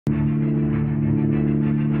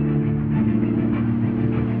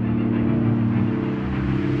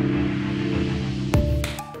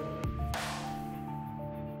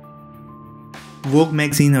Vogue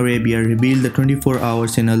Magazine Arabia revealed the 24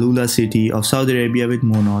 hours in AlUla city of Saudi Arabia with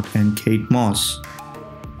Mônot and Kate Moss.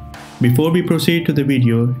 Before we proceed to the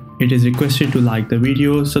video, it is requested to like the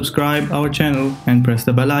video, subscribe our channel and press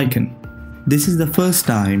the bell icon. This is the first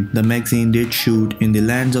time the magazine did shoot in the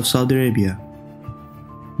lands of Saudi Arabia.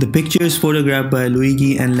 The pictures photographed by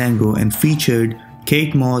Luigi and Lango and featured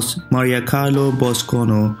Kate Moss, Maria Carlo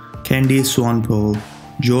Boscono, Candice Swanpoel,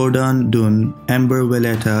 Jordan Dunn, Amber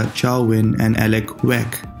Valletta, Chow Win and Alec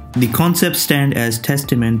Weck. The concepts stand as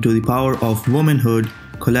testament to the power of womanhood,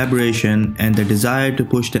 collaboration and the desire to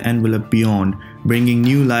push the envelope beyond, bringing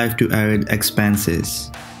new life to arid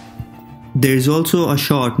expanses. There is also a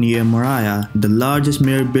shot near Maraya, the largest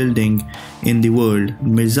mirror building in the world.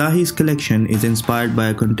 Mirzahi's collection is inspired by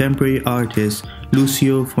a contemporary artist,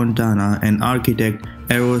 Lucio Fontana, and architect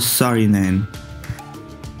Eros Saarinen.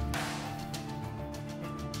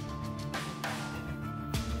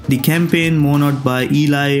 The campaign Mônot by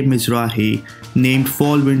Eli Mizrahi, named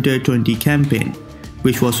Fall-Winter 20 campaign,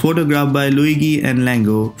 which was photographed by Luigi and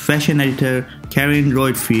Lango, fashion editor Karen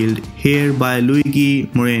Roitfield, hair by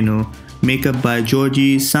Luigi Moreno, makeup by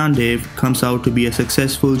Georgie Sandev, comes out to be a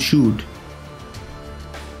successful shoot.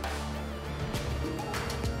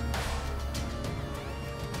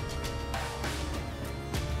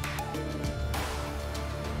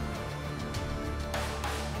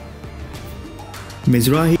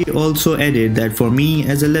 Mizrahi also added that for me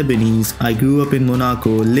as a Lebanese, I grew up in Monaco,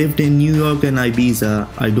 lived in New York and Ibiza,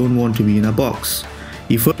 I don't want to be in a box.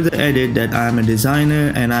 He further added that I am a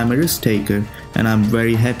designer and I am a risk taker and I am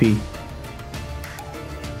very happy.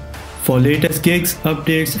 For latest gigs,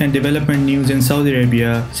 updates and development news in Saudi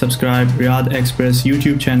Arabia, subscribe Riyadh Express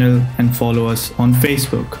YouTube channel and follow us on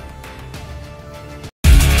Facebook.